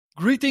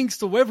Greetings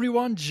to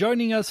everyone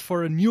joining us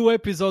for a new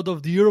episode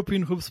of the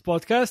European Hoops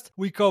podcast.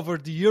 We cover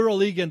the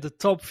Euroleague and the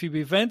top FIBA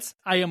events.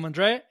 I am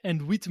Andre,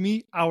 and with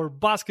me, our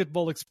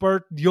basketball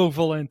expert, Diogo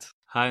Valente.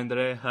 Hi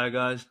Andre, hi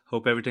guys.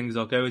 Hope everything is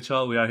okay with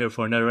y'all. We are here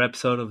for another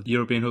episode of the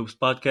European Hoops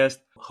podcast.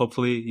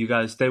 Hopefully you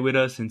guys stay with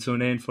us and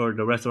tune in for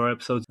the rest of our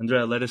episodes.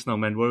 Andrea, let us know,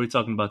 man. What are we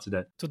talking about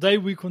today? Today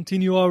we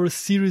continue our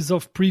series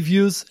of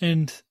previews,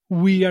 and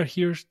we are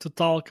here to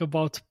talk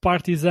about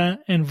Partizan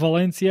and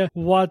Valencia,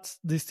 what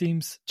these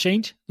teams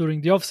change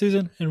during the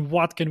offseason, and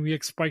what can we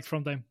expect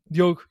from them.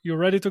 Diogo, you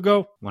ready to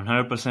go?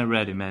 100%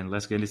 ready, man.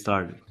 Let's get it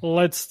started.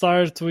 Let's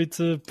start with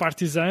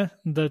Partizan,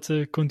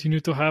 that continue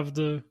to have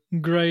the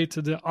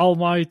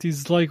almighty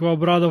Zlatko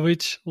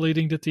Obradovic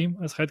leading the team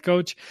as head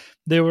coach.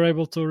 They were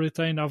able to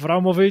retain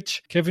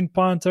Avramovic, Kevin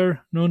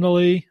Panther,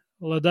 Nunali,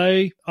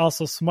 Ladej,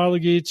 also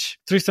Smailagic,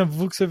 Tristan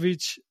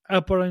Vukcevic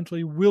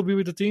apparently will be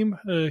with the team.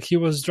 He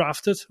was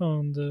drafted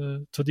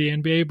to the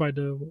NBA by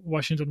the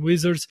Washington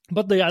Wizards,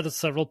 but they added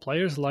several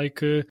players like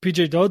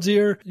PJ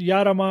Dozier,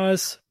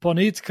 Yaramas,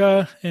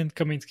 Ponitka, and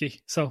Kaminsky.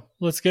 So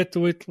let's get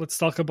to it. Let's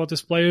talk about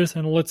these players,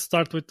 and let's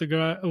start with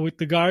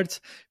the guards,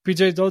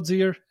 PJ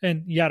Dozier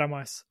and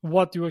Yaramas.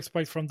 What do you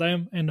expect from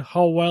them, and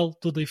how well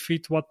do they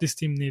fit what this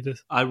team needed?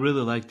 I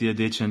really like the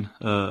addition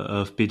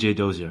of PJ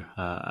Dozier.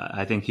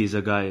 I think he's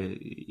a guy,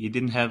 he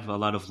didn't have a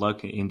lot of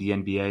luck in the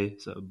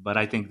NBA, but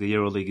I think the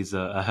Euroleague is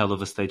a hell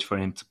of a stage for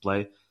him to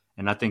play,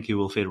 and I think he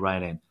will fit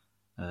right in.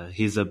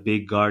 He's a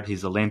big guard,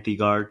 he's a lengthy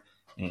guard,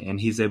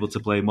 and he's able to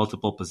play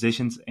multiple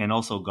positions and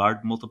also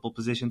guard multiple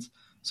positions.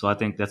 So I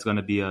think that's going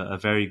to be a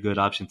very good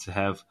option to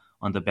have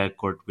on the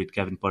backcourt with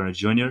Kevin Porter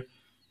Jr.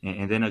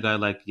 And then a guy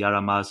like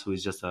Yaramas, who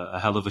is just a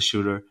hell of a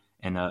shooter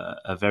and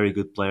a very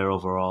good player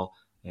overall.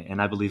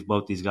 And I believe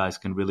both these guys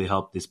can really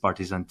help this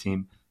Partizan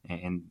team,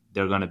 and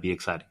they're going to be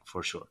exciting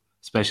for sure.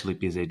 Especially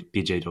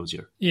PJ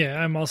Dozier.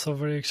 Yeah, I'm also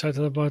very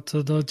excited about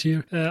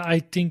Dozier. I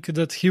think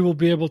that he will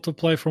be able to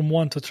play from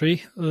 1 to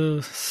 3,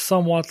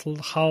 somewhat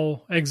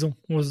how Exum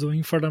was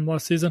doing for them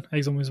last season.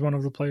 Exum is one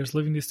of the players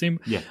leaving this team.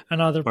 Yeah, and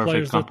other perfect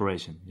players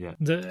comparison.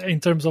 In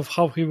terms of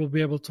how he will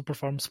be able to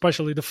perform,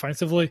 especially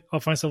defensively.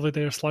 Offensively,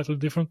 they are slightly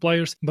different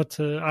players, but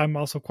I'm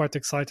also quite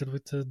excited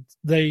with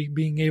they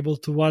being able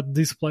to add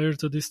this player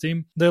to this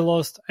team. They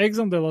lost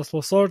Exum, they lost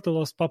Losort, they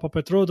lost Papa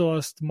Petru, they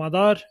lost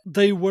Madar.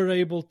 They were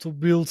able to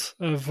build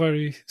a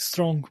very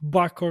strong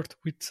backcourt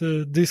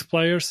with these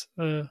players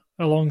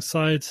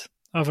alongside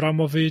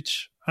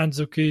Avramovic,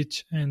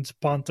 Andzukic, and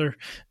Panther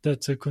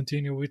that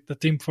continue with the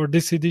team for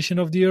this edition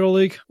of the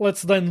Euroleague.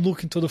 Let's then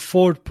look into the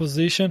forward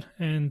position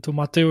and to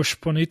Mateusz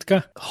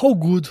Ponitka. How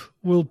good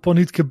will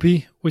Ponitka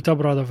be with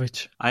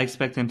Obradovic? I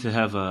expect him to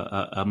have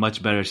a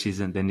much better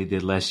season than he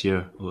did last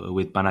year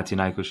with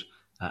Panathinaikos.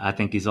 I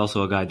think he's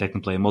also a guy that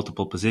can play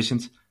multiple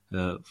positions.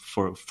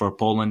 For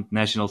Poland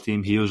national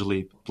team, he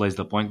usually plays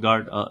the point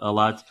guard a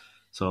lot.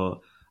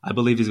 So I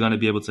believe he's going to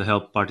be able to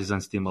help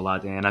Partizan's team a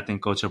lot. And I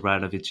think Coach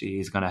Obradovic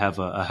is going to have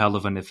a hell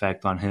of an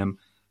effect on him.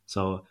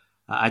 So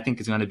I think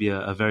he's going to be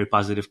a very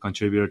positive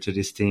contributor to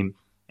this team,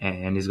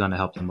 and he's going to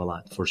help them a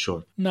lot, for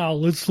sure. Now,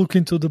 let's look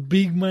into the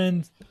big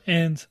man,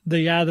 and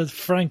they added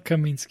Frank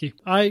Kaminsky.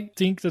 I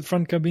think that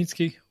Frank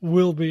Kaminsky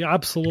will be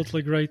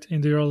absolutely great in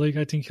the Euroleague.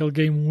 I think his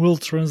game will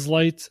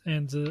translate,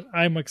 and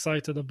I'm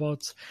excited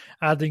about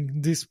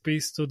adding this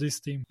piece to this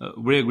team.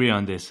 We agree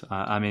on this.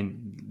 I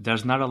mean,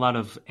 there's not a lot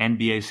of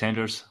NBA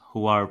centers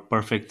who are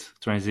perfect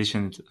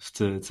transitions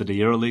to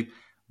the Euroleague,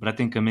 but I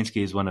think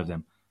Kaminsky is one of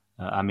them.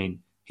 I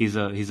mean, he's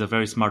a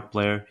very smart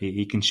player.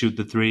 He can shoot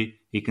the three,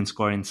 he can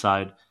score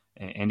inside,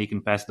 and he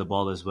can pass the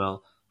ball as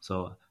well.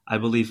 So I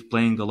believe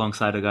playing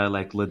alongside a guy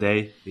like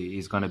Ladej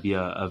is going to be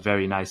a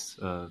very nice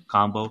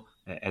combo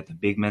at the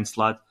big man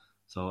slot.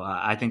 So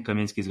I think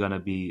Kaminsky is going to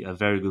be a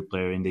very good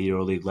player in the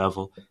EuroLeague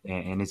level,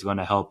 and he's going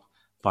to help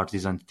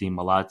Partizan team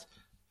a lot.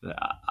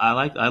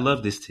 I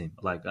love this team.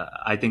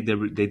 I think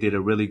they did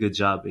a really good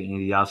job in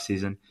the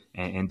offseason,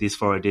 and these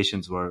 4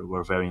 additions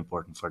were very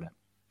important for them.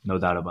 No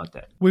doubt about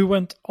that. We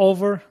went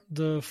over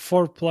the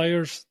 4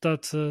 players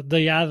that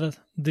they added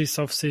this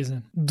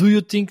offseason. Do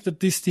you think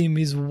that this team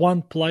is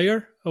one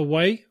player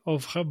away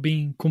of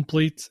being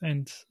complete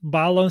and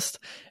balanced?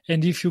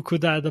 And if you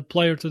could add a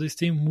player to this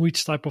team,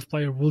 which type of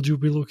player would you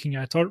be looking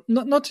at? Or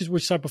not just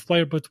which type of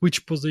player, but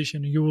which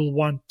position you will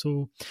want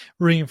to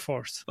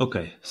reinforce?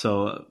 Okay,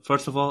 so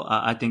first of all,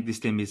 I think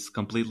this team is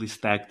completely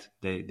stacked.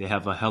 They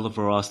have a hell of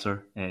a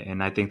roster,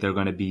 and I think they're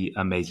going to be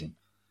amazing.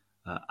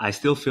 I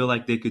still feel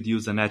like they could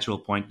use a natural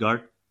point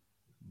guard,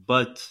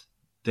 but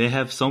they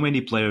have so many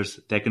players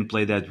that can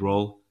play that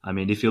role. I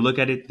mean, if you look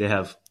at it, they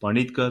have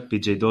Ponitka,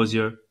 PJ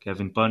Dozier,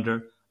 Kevin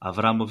Panther,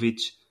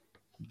 Avramovic.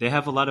 They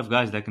have a lot of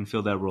guys that can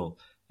fill that role.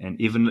 And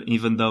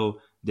even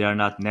though they are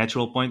not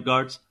natural point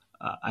guards,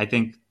 I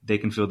think they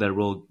can fill that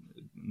role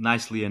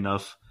nicely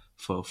enough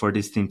for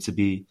this team to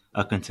be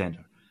a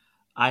contender.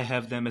 I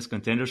have them as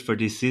contenders for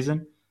this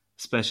season,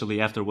 especially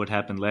after what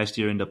happened last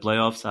year in the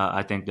playoffs.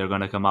 I think they're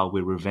going to come out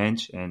with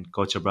revenge, and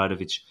Coach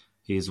Obradovic,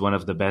 he is one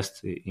of the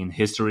best in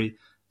history.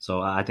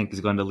 So I think he's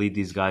going to lead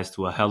these guys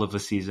to a hell of a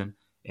season,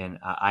 and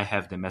I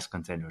have them as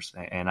contenders.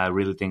 And I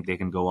really think they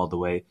can go all the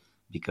way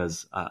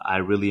because I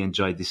really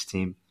enjoy this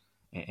team.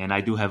 And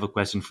I do have a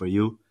question for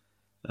you.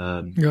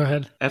 Go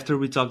ahead. After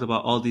we talked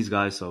about all these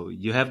guys, so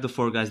you have the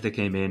 4 guys that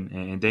came in,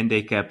 and then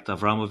they kept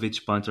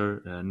Avramovic,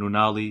 Punter,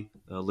 Nunali,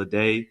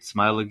 Ledej,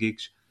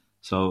 Smilegic.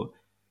 So,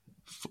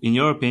 in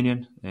your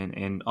opinion,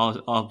 and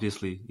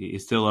obviously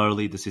it's still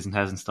early, the season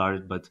hasn't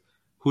started, but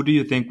who do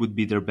you think would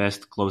be their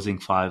best closing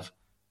 5?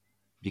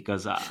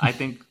 Because I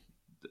think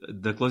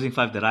the closing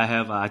 5 that I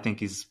have, I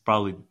think is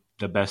probably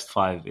the best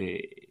 5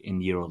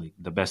 in Euroleague,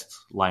 the best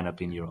lineup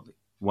in Euroleague.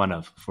 One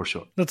of, for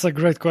sure. That's a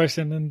great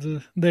question.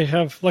 And they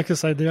have, like I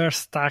said, they are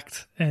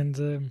stacked.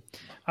 And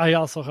I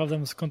also have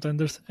them as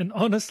contenders. And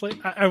honestly,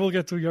 I will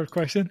get to your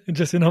question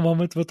just in a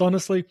moment. But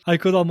honestly, I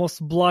could almost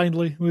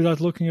blindly,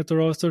 without looking at the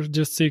roster,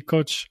 just see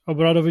Coach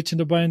Obradovic in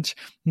the bench,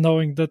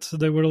 knowing that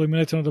they were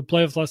eliminated on the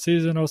playoffs last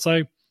season. I'll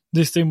say,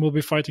 this team will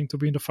be fighting to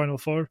be in the Final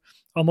Four.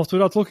 Almost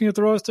without looking at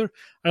the roster,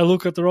 I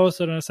look at the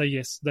roster and I say,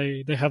 yes,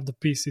 they have the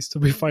pieces to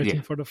be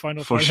fighting for the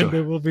Final Four, sure. and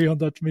they will be on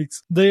that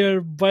mix.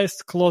 Their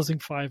best closing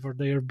 5 or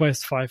their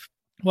best 5.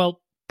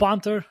 Well,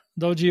 Punter,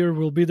 Dozier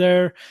will be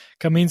there.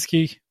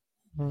 Kaminsky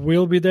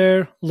will be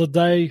there.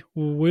 Ledej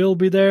will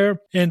be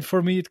there. And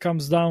for me, it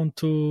comes down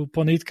to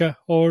Ponitka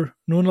or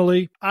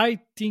Nunali. I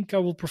think I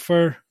will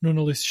prefer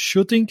Nunali's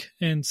shooting,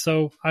 and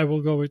so I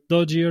will go with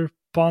Dozier,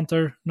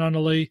 Punter,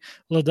 Nunali,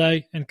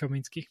 Ledej, and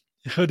Kaminsky.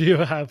 Who do you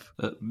have?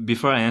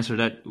 Before I answer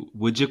that,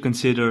 would you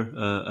consider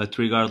a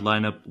 3-guard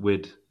lineup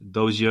with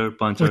Dozier,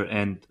 Punter,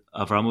 and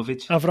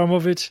Avramovic?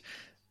 Avramovic,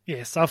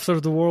 yes.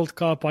 After the World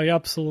Cup, I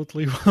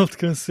absolutely would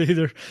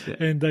consider,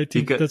 and I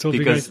think that will be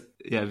great.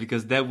 Yeah,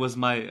 because that was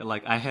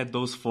I had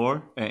those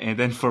 4, and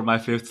then for my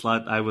 5th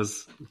slot, I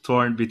was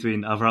torn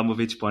between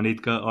Avramovic,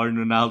 Ponitka, or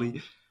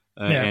Nunali,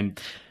 and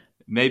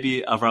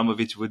maybe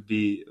Avramovic would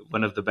be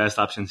one of the best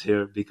options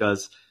here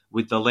because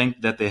with the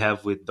length that they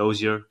have with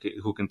Dozier,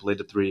 who can play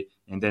the 3,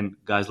 and then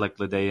guys like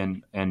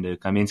Ledej and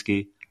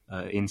Kaminsky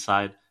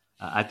inside,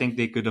 I think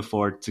they could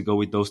afford to go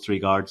with those 3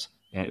 guards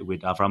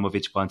with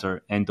Avramovic,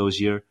 Punter, and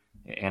Dozier,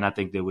 and I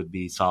think they would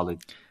be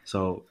solid.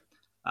 So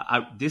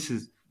this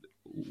is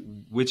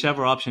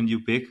whichever option you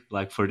pick,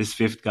 like for this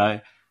 5th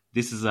guy,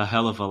 this is a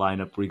hell of a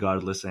lineup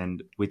regardless.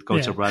 And with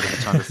Coach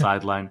Obradovic on the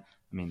sideline,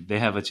 I mean, they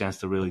have a chance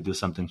to really do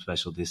something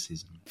special this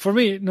season. For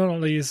me, not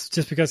only is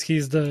just because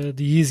he's the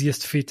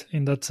easiest fit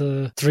in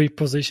that 3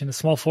 position, the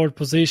small forward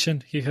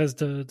position. He has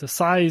the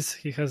size,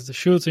 he has the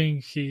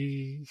shooting,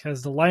 he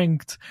has the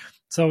length.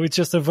 So it's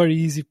just a very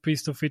easy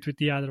piece to fit with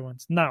the other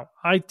ones. Now,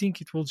 I think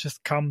it will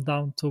just come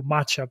down to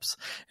matchups,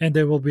 and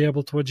they will be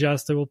able to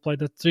adjust. They will play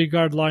the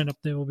 3-guard lineup.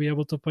 They will be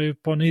able to play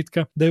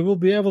Ponitka. They will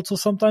be able to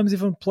sometimes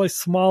even play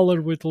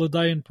smaller with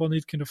Ledej and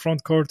Ponitka in the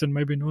front court and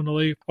maybe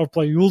Nunali, or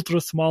play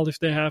ultra small if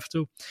they have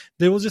to.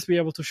 They will just be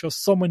able to show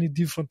so many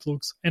different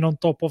looks. And on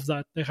top of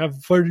that, they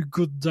have very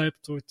good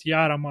depth with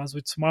Jaramas,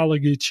 with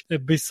Smilegic,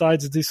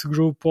 besides this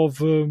group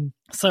of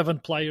 7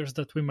 players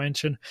that we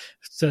mentioned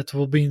that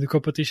will be in the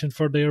competition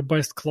for their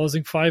best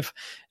closing 5,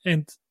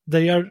 and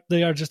they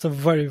are just a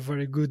very,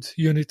 very good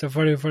unit, a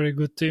very, very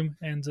good team,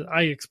 and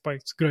I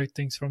expect great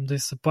things from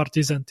this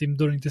Partizan team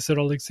during this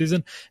Euroleague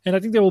season, and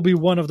I think they will be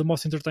one of the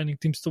most entertaining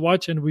teams to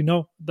watch, and we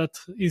know that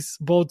is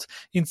both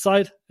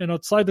inside and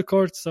outside the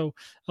court, so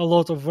a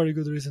lot of very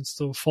good reasons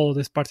to follow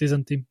this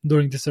Partizan team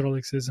during this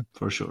Euroleague season.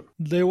 For sure.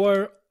 They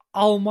were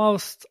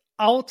almost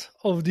out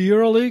of the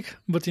Euroleague,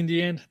 but in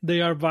the end they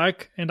are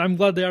back, and I'm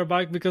glad they are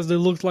back because they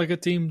looked like a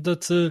team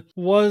that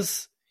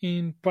was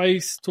in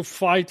pace to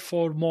fight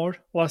for more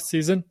last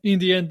season. In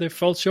the end, they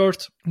fell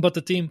short, but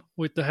the team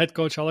with the head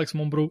coach Alex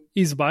Mombrou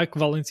is back.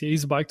 Valencia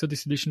is back to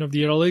this edition of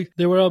the Euroleague.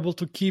 They were able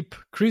to keep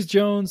Chris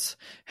Jones,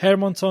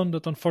 Hermanson,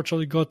 that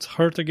unfortunately got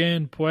hurt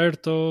again,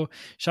 Puerto,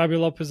 Xabi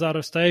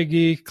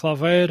Lopez-Arostegi,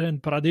 Claver,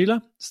 and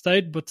Pradilla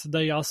stayed, but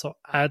they also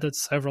added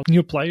several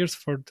new players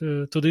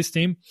to this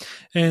team.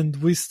 And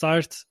we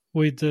start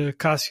with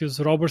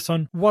Cassius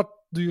Robertson. What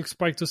do you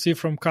expect to see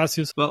from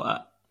Cassius?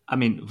 Well, I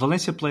mean,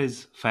 Valencia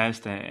plays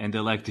fast and they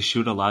like to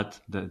shoot a lot.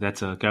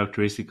 That's a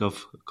characteristic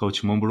of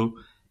Coach Mombrou.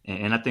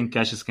 And I think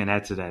Cassius can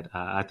add to that.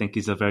 I think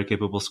he's a very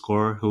capable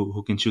scorer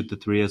who can shoot the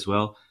 3 as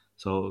well.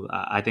 So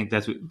I think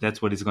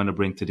that's what he's going to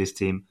bring to this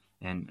team.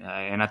 And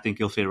I think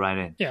he'll fit right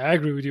in. Yeah, I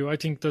agree with you. I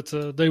think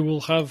that they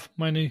will have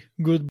many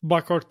good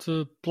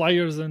backcourt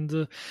players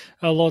and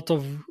a lot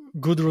of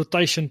good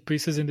rotation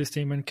pieces in this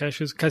team, and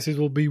Cassius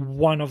will be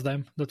one of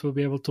them that will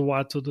be able to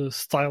add to the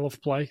style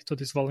of play to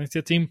this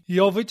Valencia team.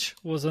 Jovic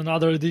was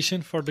another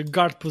addition for the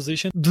guard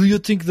position. Do you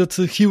think that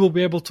he will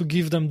be able to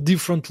give them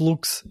different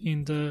looks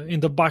in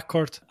the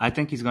backcourt? I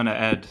think he's going to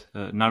add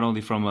not only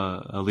from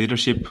a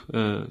leadership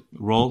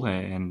role,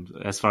 and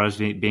as far as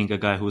being a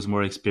guy who's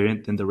more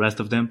experienced than the rest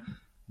of them,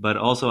 but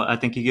also I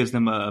think he gives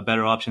them a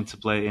better option to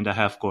play in the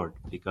half court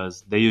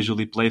because they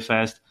usually play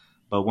fast.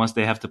 But once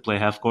they have to play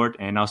half court,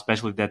 and now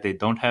especially that they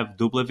don't have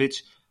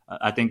Dublevic,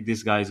 I think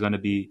this guy is going to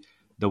be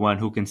the one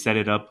who can set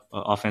it up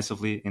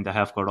offensively in the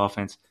half court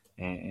offense.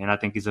 And I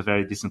think he's a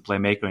very decent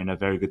playmaker and a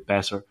very good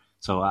passer.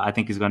 So I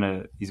think he's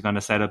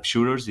gonna set up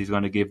shooters. He's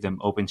gonna give them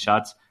open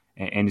shots,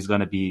 and he's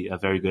gonna be a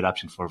very good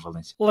option for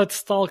Valencia.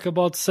 Let's talk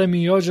about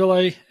Semi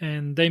Ojeleye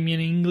and Damian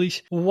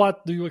English.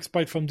 What do you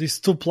expect from these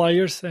two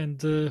players,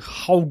 and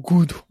how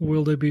good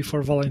will they be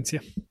for Valencia?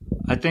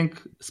 I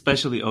think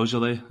especially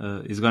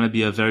Ojeleye is going to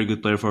be a very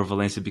good player for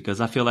Valencia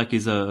because I feel like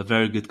he's a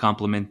very good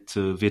complement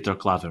to Vitor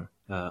Claver,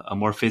 a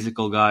more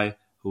physical guy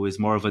who is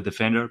more of a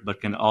defender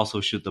but can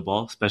also shoot the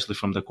ball, especially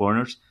from the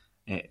corners.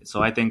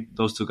 So I think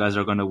those two guys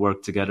are going to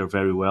work together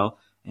very well.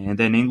 And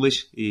then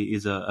English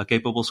is a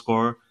capable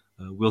scorer.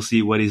 We'll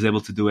see what he's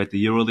able to do at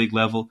the Euroleague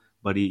level,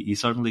 but he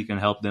certainly can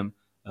help them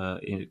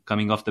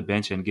coming off the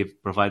bench and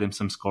provide them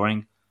some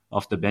scoring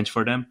off the bench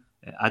for them.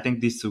 I think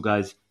these two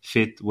guys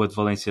fit what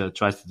Valencia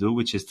tries to do,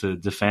 which is to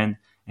defend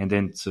and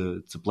then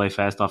to play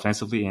fast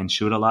offensively and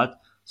shoot a lot.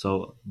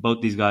 So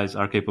both these guys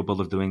are capable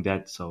of doing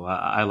that. So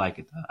I like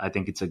it. I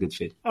think it's a good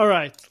fit. All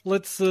right.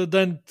 Let's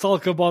then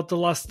talk about the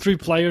last three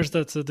players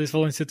that this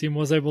Valencia team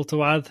was able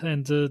to add.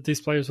 And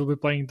these players will be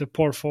playing the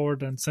power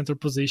forward and center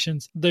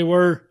positions. They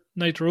were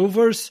Nate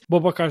Rovers,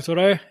 Boubacar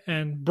Touré,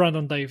 and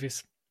Brandon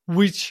Davis.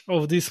 Which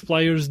of these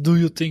players do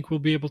you think will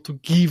be able to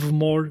give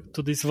more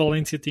to this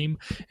Valencia team,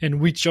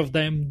 and which of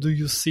them do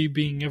you see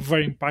being a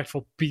very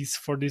impactful piece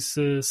for this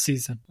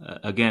season?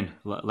 Again,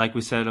 like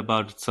we said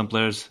about some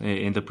players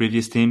in the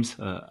previous teams,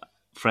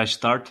 fresh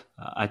start.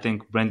 I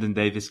think Brandon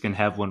Davis can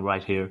have one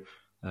right here.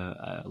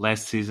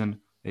 Last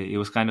season, it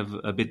was kind of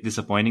a bit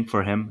disappointing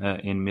for him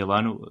in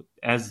Milano,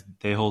 as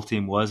the whole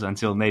team was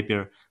until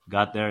Napier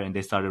got there and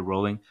they started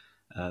rolling.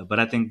 But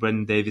I think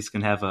Brandon Davis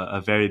can have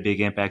a very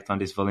big impact on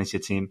this Valencia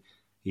team.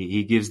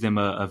 He gives them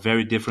a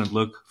very different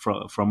look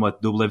from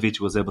what Dublevic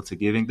was able to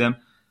giving them.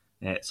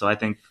 So I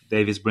think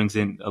Davis brings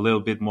in a little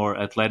bit more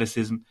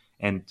athleticism,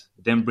 and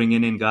them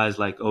bringing in guys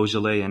like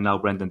Ojeleye and now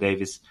Brandon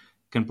Davis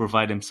can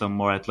provide them some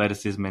more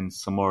athleticism and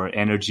some more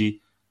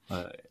energy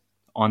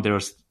on their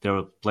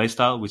play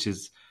style, which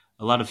is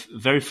a lot of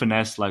very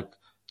finesse, like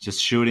just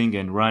shooting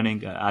and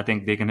running. I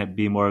think they can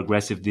be more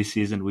aggressive this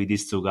season with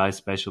these two guys,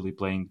 especially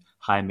playing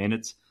high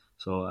minutes.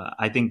 So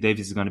I think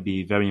Davis is going to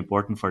be very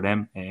important for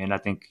them, and I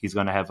think he's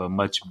going to have a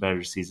much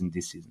better season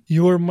this season.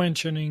 You were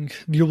mentioning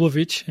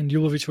Dublevic, and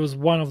Dublevic was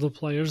one of the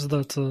players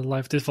that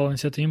left this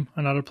Valencia team.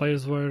 And other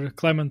players were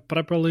Clement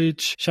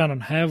Prepelic,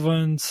 Shannon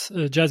Evans,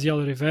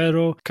 Jaziel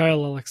Rivero,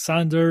 Kyle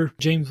Alexander,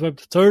 James Webb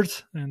III,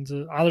 and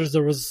others.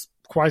 There was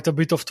quite a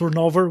bit of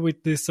turnover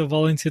with this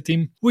Valencia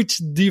team. Which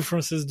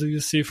differences do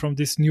you see from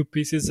these new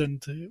pieces,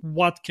 and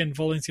what can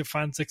Valencia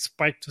fans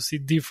expect to see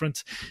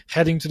different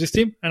heading to this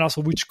team? And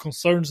also, which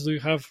concerns do you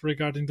have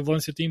regarding the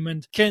Valencia team,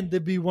 and can they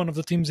be one of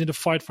the teams in the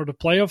fight for the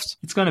playoffs?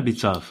 It's going to be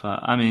tough.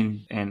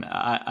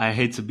 I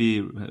hate to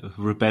be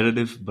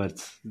repetitive,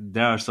 but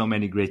there are so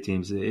many great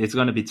teams. It's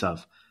going to be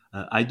tough.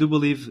 I do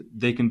believe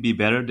they can be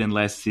better than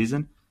last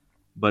season,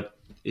 but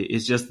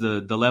it's just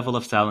the level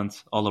of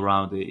talent all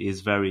around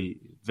is very,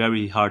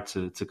 very hard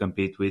to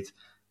compete with.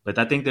 But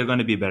I think they're going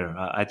to be better.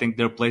 I think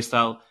their play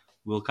style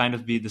will kind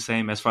of be the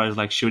same as far as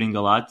like shooting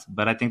a lot,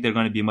 but I think they're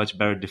going to be much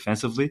better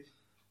defensively,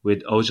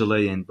 with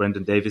Ojeleye and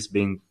Brandon Davis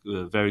being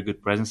very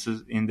good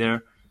presences in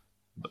there.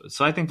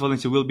 So I think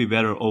Valencia will be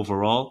better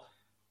overall.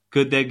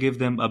 Could that give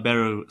them a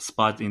better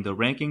spot in the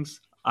rankings?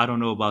 I don't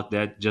know about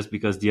that, just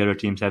because the other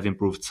teams have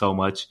improved so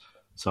much.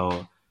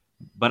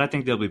 But I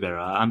think they'll be better.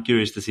 I'm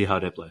curious to see how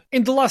they play.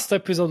 In the last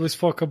episode, we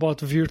spoke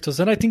about Virtus,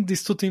 and I think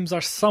these two teams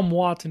are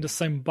somewhat in the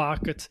same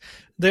bucket.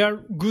 They are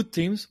good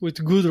teams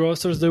with good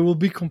rosters. They will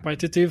be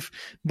competitive,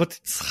 but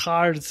it's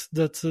hard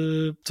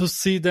to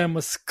see them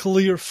as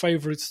clear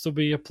favorites to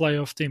be a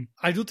playoff team.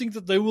 I do think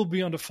that they will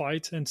be on the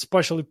fight, and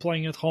especially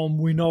playing at home,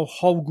 we know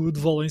how good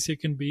Valencia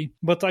can be.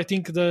 But I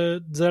think there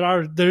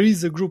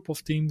is a group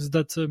of teams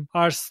that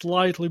are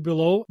slightly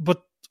below,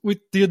 but with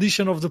the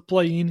addition of the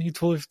play-in,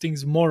 it will leave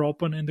things more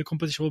open, and the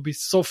competition will be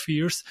so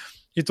fierce.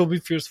 It will be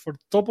fierce for the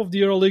top of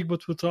the Euroleague,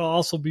 but it will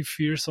also be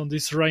fierce on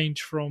this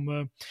range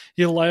from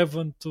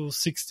 11 to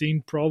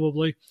 16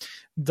 probably,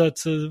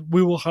 that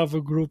we will have a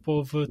group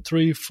of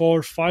 3,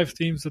 4, 5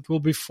 teams that will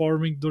be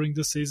forming during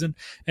the season.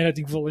 And I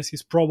think Valencia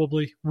is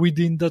probably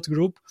within that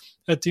group,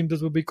 a team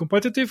that will be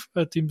competitive,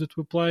 a team that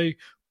will play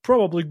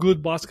probably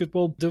good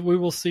basketball, that we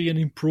will see an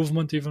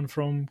improvement even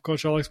from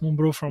Coach Alex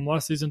Mumbrú from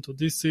last season to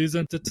this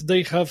season, that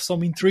they have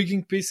some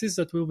intriguing pieces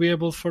that will be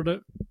able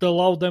to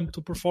allow them to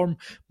perform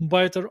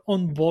better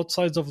on both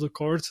sides of the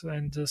court,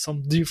 and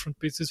some different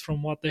pieces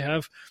from what they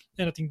have.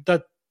 And I think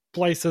that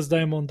places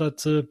them on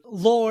that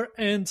lower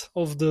end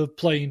of the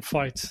playing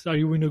fight. Are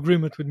you in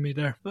agreement with me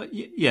there? But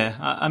yeah,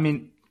 I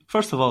mean,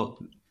 first of all,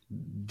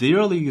 the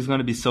Euroleague is going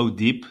to be so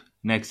deep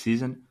next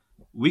season.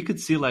 We could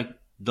see like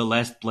the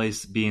last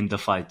place be in the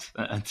fight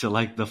until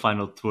like the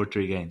final 2 or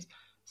 3 games.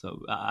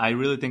 So I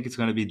really think it's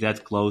going to be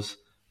that close.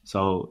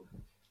 So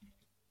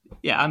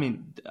yeah, I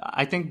mean,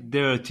 I think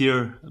they're a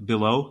tier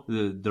below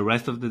the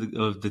rest of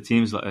the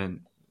teams, and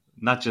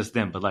not just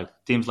them, but like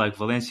teams like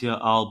Valencia,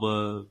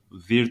 Alba,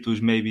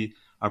 Virtus maybe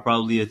are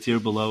probably a tier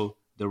below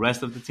the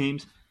rest of the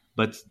teams,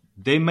 but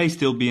they may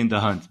still be in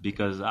the hunt,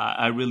 because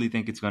I really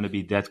think it's going to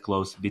be that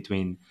close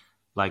between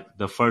like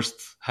the first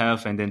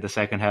half and then the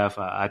second half,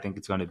 I think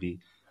it's going to be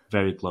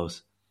very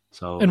close.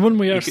 So And when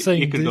we are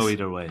saying it could this, go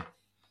either way.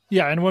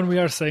 Yeah, and when we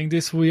are saying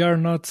this, we are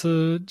not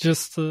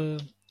just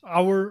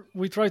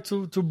we try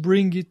to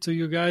bring it to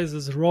you guys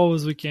as raw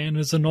as we can,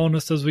 as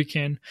honest as we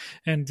can,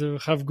 and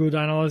have good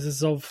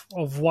analysis of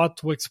what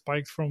to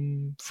expect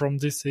from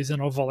this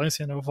season of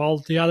Valencia and of all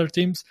the other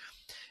teams.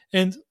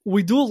 And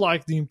we do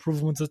like the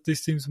improvements that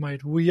these teams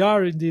made. We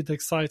are indeed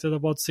excited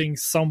about seeing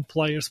some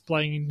players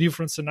playing in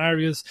different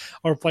scenarios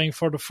or playing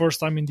for the first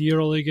time in the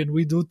Euroleague, and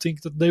we do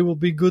think that they will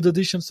be good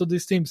additions to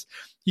these teams.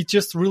 It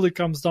just really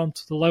comes down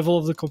to the level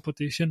of the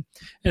competition.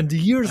 And the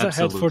years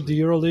ahead for the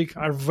Euroleague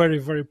are very,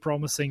 very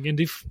promising. And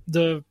if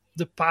the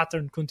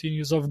pattern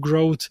continues of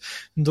growth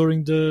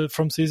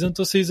from season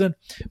to season,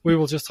 we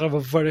will just have a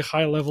very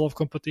high level of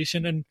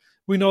competition. And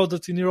we know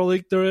that in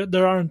EuroLeague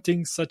there aren't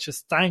things such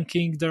as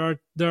tanking, there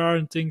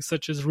aren't things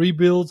such as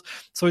rebuild.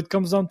 So it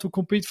comes down to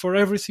compete for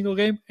every single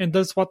game, and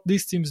that's what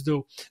these teams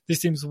do.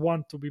 These teams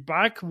want to be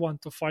back,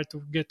 want to fight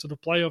to get to the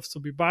playoffs, to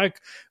be back,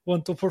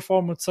 want to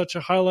perform at such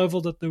a high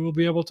level that they will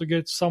be able to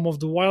get some of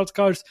the wild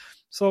cards.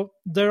 So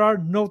there are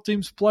no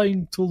teams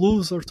playing to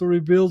lose or to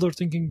rebuild or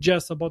thinking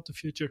just about the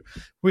future.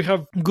 We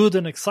have good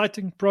and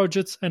exciting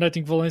projects, and I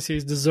think Valencia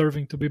is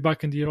deserving to be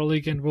back in the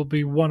EuroLeague and will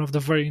be one of the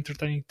very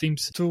entertaining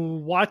teams to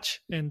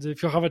watch. And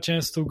if you have a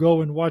chance to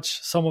go and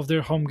watch some of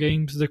their home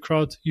games, the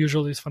crowd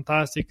usually is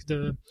fantastic.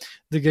 The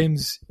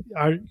games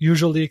are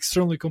usually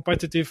extremely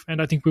competitive,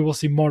 and I think we will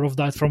see more of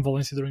that from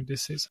Valencia during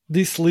this season.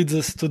 This leads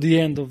us to the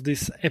end of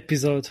this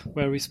episode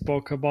where we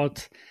spoke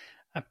about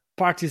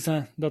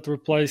Partizan that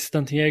replaced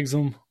Dante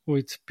Exum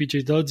with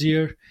PJ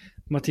Dodzier,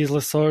 Matthias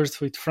Lesors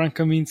with Frank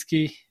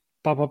Kaminsky,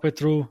 Papa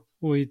Petru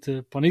with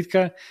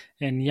Ponitka,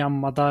 and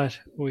Jan Madar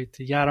with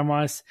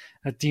Yaramas,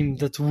 a team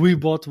that we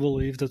both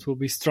believe that will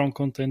be strong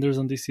contenders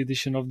on this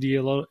edition of the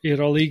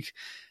Euroleague.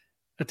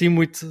 A team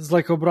with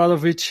Zlatko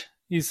Obradovic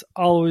is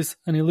always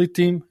an elite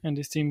team, and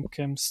this team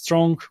came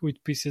strong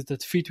with pieces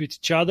that fit with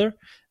each other,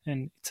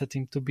 and it's a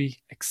team to be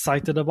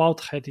excited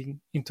about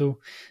heading into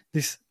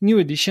this new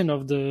edition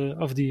of the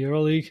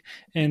Euroleague.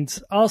 And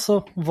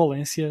also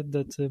Valencia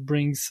that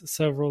brings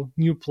several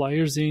new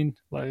players in,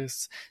 like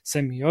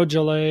Semi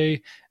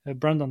Ojale,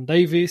 Brandon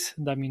Davis,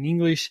 Damien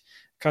English,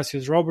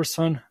 Cassius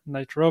Robertson,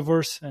 Nate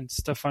Rovers, and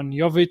Stefan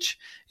Jovic.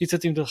 It's a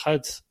team that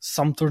had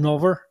some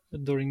turnover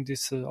during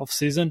this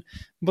off-season,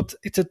 but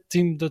it's a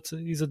team that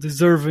is a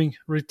deserving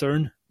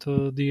return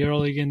to the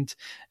EuroLeague, and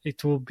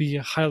it will be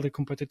a highly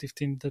competitive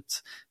team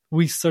that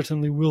we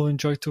certainly will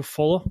enjoy to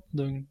follow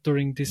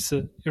during this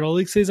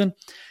EuroLeague season.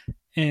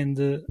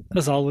 And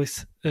as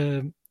always,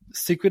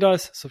 stick with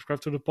us,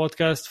 subscribe to the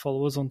podcast,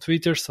 follow us on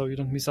Twitter so you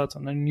don't miss out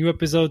on any new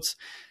episodes.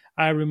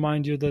 I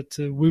remind you that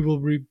we will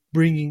be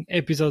bringing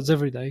episodes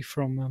every day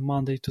from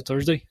Monday to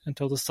Thursday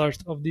until the start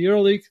of the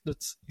EuroLeague.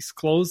 That is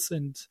close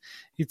and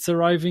it's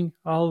arriving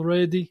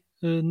already.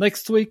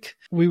 Next week,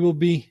 we will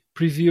be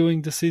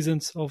previewing the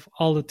seasons of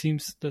all the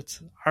teams that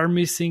are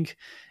missing.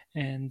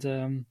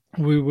 And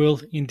we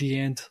will, in the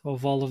end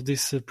of all of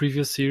this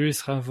previous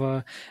series, have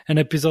an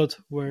episode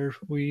where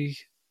we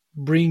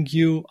bring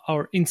you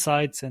our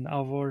insights and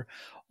our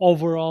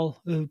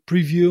overall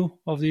preview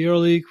of the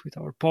EuroLeague with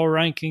our power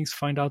rankings,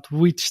 find out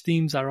which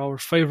teams are our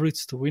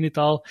favorites to win it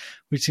all,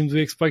 which teams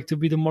we expect to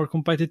be the more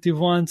competitive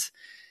ones,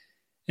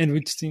 and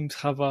which teams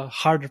have a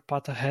harder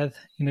path ahead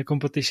in a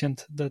competition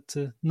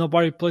that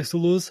nobody plays to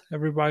lose,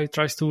 everybody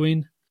tries to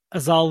win.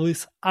 As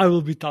always, I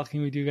will be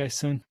talking with you guys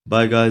soon.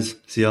 Bye guys,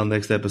 see you on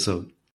next episode.